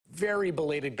very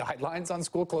belated guidelines on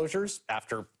school closures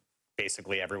after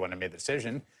basically everyone had made the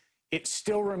decision, it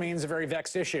still remains a very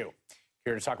vexed issue.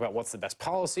 Here to talk about what's the best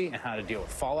policy and how to deal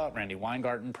with fallout, Randi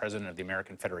Weingarten, president of the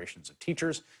American Federations of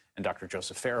Teachers, and Dr.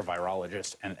 Joseph Fair,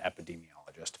 virologist and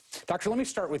epidemiologist. Doctor, let me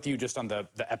start with you just on the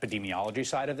epidemiology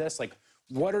side of this. Like,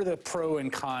 what are the pro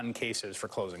and con cases for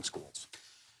closing schools?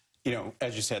 You know,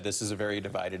 as you said, this is a very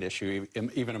divided issue,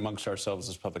 even amongst ourselves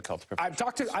as public health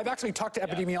professionals. I've actually talked to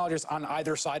epidemiologists on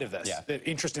either side of this. Yeah.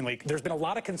 Interestingly, there's been a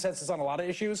lot of consensus on a lot of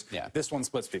issues. Yeah. This one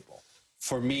splits people.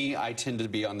 For me, I tend to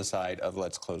be on the side of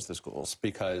let's close the schools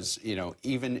because, you know,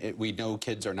 we know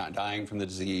kids are not dying from the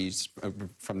disease,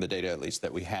 from the data at least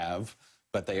that we have,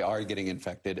 but they are getting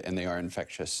infected and they are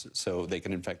infectious. So they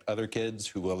can infect other kids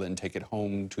who will then take it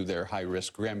home to their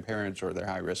high-risk grandparents or their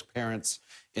high-risk parents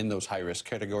in those high-risk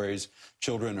categories.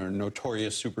 Children are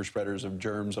notorious super spreaders of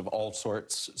germs of all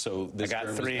sorts. So this I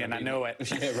got three and I know it.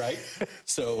 Yeah, right?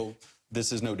 So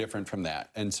this is no different from that.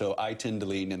 And so I tend to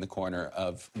lean in the corner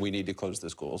of we need to close the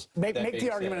schools. Make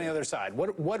the argument on the other side.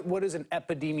 What is an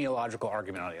epidemiological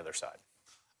argument on the other side?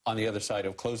 On the other side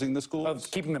of closing the schools?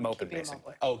 Of keeping them open,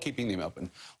 basically. Oh, keeping them open.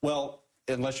 Well,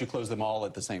 unless you close them all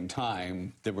at the same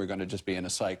time, then we're going to just be in a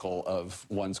cycle of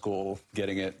one school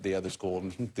getting it, the other school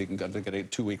they can get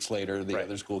it 2 weeks later, the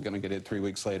other school going to get it 3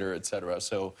 weeks later, et cetera.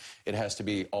 So it has to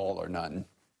be all or none.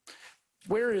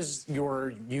 Where is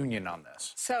your union on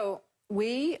this? So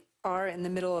we are in the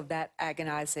middle of that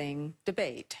agonizing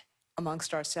debate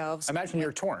amongst ourselves. I imagine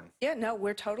you're torn. Yeah, no,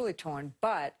 we're totally torn.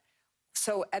 But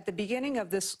so at the beginning of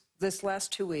this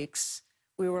last 2 weeks,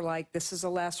 we were like, this is a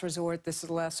last resort. This is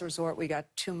a last resort. We got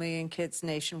 2 million kids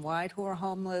nationwide who are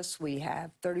homeless. We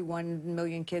have 31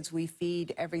 million kids we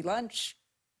feed every lunch.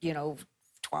 You know,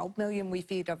 12 million we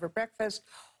feed over breakfast.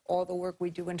 All the work we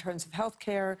do in terms of health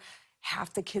care.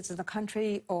 Half the kids in the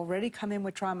country already come in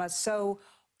with trauma. So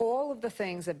all of the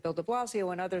things that Bill de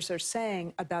Blasio and others are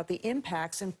saying about the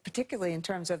impacts, and particularly in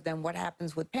terms of then what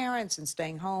happens with parents and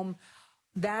staying home,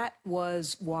 that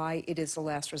was why it is the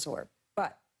last resort.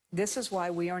 But this is why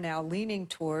we are now leaning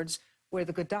towards where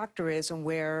the good doctor is and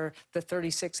where the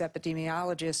 36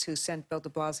 epidemiologists who sent Bill de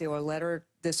Blasio a letter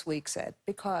this week said.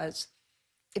 Because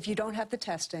if you don't have the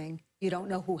testing, you don't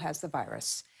know who has the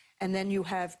virus. And then you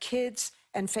have kids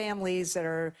and families that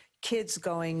are kids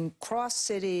going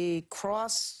cross-city,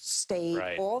 cross-state,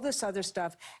 right, all this other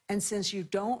stuff. And since you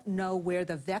don't know where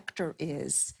the vector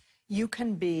is, you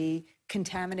can be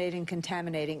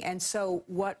contaminating. And so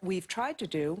what we've tried to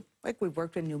do, like we've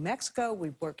worked in New Mexico,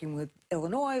 we're working with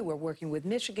Illinois, we're working with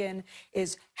Michigan,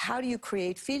 is how do you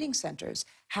create feeding centers?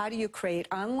 How do you create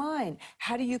online?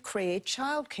 How do you create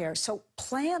childcare? So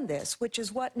plan this, which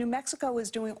is what New Mexico is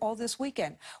doing all this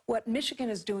weekend, what Michigan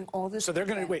is doing all this So they're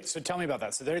weekend. going to, wait, so tell me about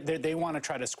that. So they want to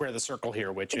try to square the circle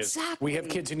here, which is we have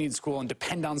kids who need school and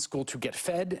depend on school to get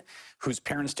fed, whose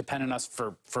parents depend on us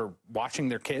for watching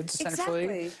their kids, essentially.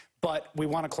 Exactly. But we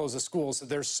want to close the schools. So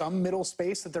there's some middle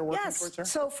space that they're working towards here?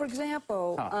 So, for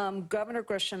example, Governor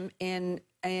Grisham in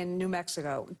New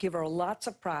Mexico, give her lots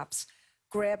of props,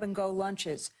 grab-and-go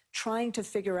lunches, trying to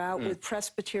figure out with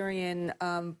Presbyterian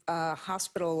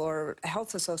Hospital or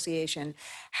Health Association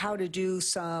how to do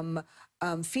some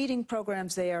feeding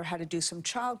programs there, how to do some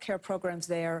child care programs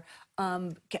there.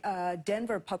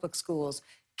 Denver Public Schools,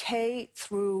 K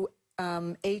through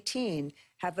 18,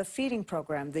 have a feeding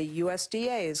program. The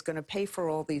USDA is going to pay for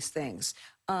all these things.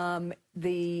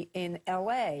 In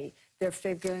LA, they're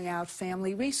figuring out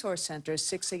family resource centers,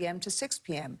 6 a.m. to 6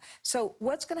 p.m. So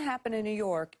what's going to happen in New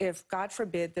York if, God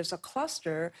forbid, there's a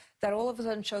cluster that all of a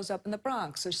sudden shows up in the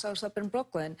Bronx or shows up in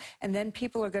Brooklyn, and then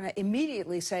people are going to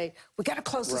immediately say, we got to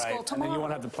close the school tomorrow. And then you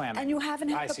won't have the plan. And you haven't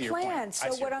had the plan.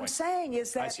 So what I'm saying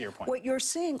is that what you're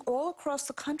seeing all across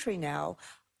the country now,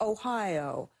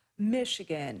 Ohio,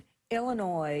 Michigan,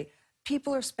 Illinois,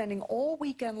 people are spending all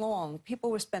weekend long. People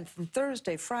were spent from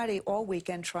Thursday, Friday, all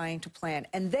weekend trying to plan.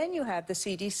 And then you have the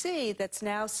CDC that's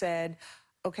now said,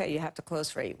 okay, you have to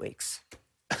close for 8 weeks.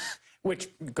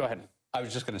 Go ahead. I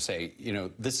was just going to say, you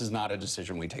know, this is not a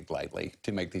decision we take lightly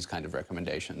to make these kind of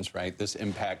recommendations, right? This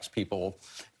impacts people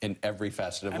in every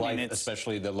facet of life,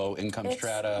 especially the low-income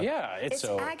strata. Yeah, it's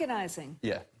agonizing.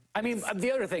 Yeah. I mean,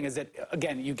 the other thing is that,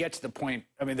 again, you get to the point,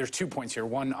 I mean, there's 2 points here,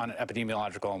 one on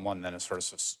epidemiological and one then a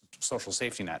sort of social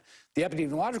safety net. The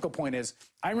epidemiological point is,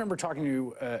 I remember talking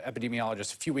to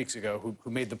epidemiologists a few weeks ago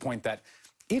who made the point that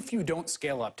if you don't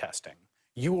scale up testing,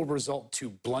 you will result to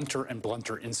blunter and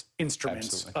blunter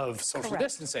instruments of social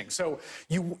distancing. So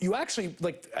you actually,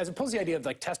 like, as opposed to the idea of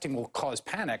like testing will cause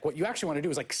panic, what you actually want to do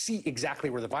is like see exactly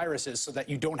where the virus is so that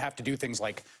you don't have to do things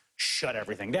like shut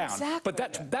everything down. Exactly.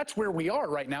 But that's where we are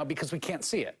right now because we can't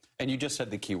see it. And you just said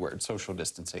the key word, social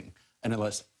distancing. And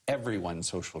unless everyone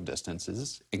social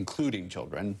distances, including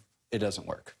children, it doesn't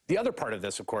work. The other part of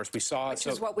this, of course, we saw... Which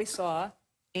is what we saw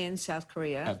in South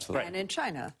Korea and in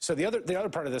China. So the other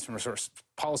part of this from a sort of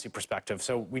policy perspective,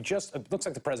 so we just, it looks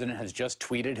like the president has just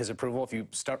tweeted his approval. If you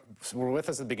were with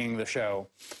us at the beginning of the show,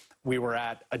 we were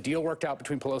at a deal worked out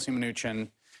between Pelosi and Mnuchin,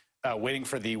 waiting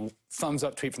for the thumbs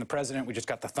up tweet from the president. We just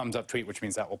got the thumbs up tweet, which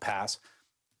means that will pass.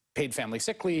 Paid family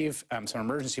sick leave, some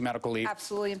emergency medical leave.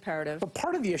 Absolutely imperative. But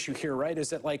part of the issue here, right, is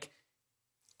that like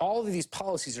all of these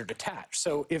policies are detached.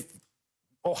 So if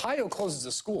Ohio closes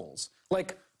the schools,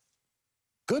 like,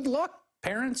 good luck,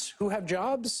 parents who have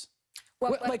jobs.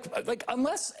 Well, like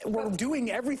unless we're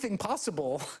doing everything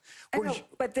possible. I know,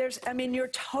 but I mean, you're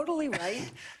totally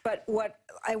right. But what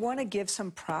I want to give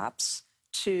some props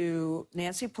to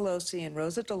Nancy Pelosi and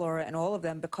Rosa DeLauro and all of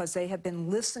them, because they have been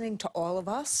listening to all of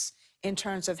us in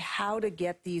terms of how to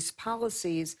get these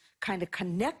policies kind of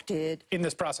connected. In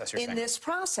this process, you're saying? In this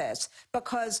process.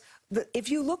 Because if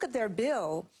you look at their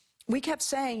bill, we kept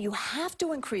saying you have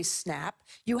to increase SNAP,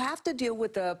 you have to deal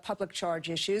with the public charge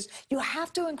issues, you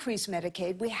have to increase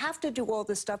Medicaid, we have to do all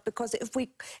this stuff because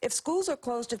if schools are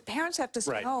closed, if parents have to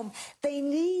stay home, they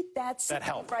need that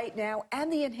help right now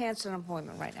and the enhanced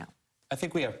unemployment right now. I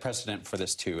think we have precedent for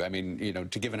this too. I mean, you know,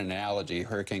 to give an analogy,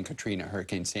 Hurricane Katrina,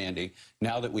 Hurricane Sandy,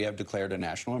 now that we have declared a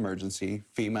national emergency,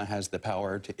 FEMA has the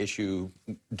power to issue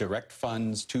direct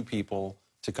funds to people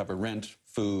to cover rent,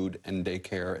 food, and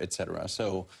daycare, et cetera.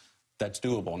 So that's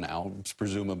doable now,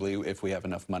 presumably, if we have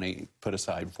enough money put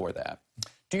aside for that.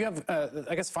 Do you have,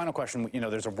 I guess, final question, you know,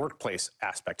 there's a workplace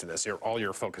aspect to this. All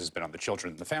your focus has been on the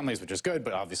children and the families, which is good,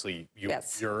 but obviously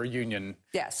you're a union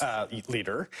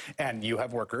leader, and you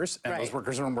have workers, and those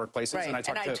workers are in workplaces. Right.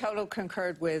 And I totally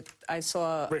concurred with, I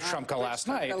saw Rich Trumka last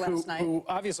night, who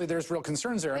obviously there's real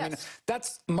concerns there. I mean, that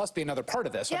must be another part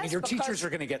of this. I mean, your teachers are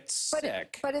going to get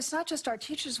sick. But it's not just our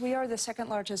teachers. We are the second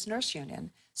largest nurse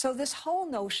union. So this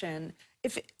whole notion,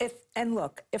 and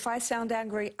look, if I sound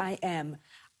angry, I am.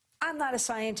 I'm not a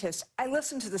scientist. I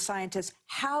listen to the scientists.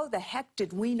 How the heck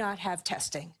did we not have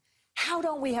testing? How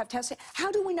don't we have testing?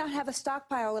 How do we not have a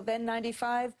stockpile of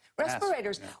N95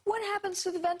 respirators? What happens to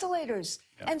the ventilators?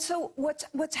 And so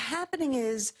what's happening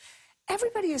is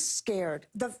everybody is scared.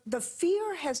 The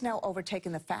fear has now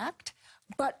overtaken the fact,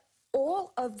 but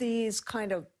all of these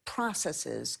kind of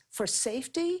processes for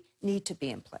safety need to be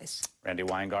in place. Randi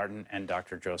Weingarten and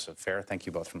Dr. Joseph Fair, thank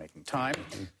you both for making time.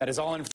 That is all in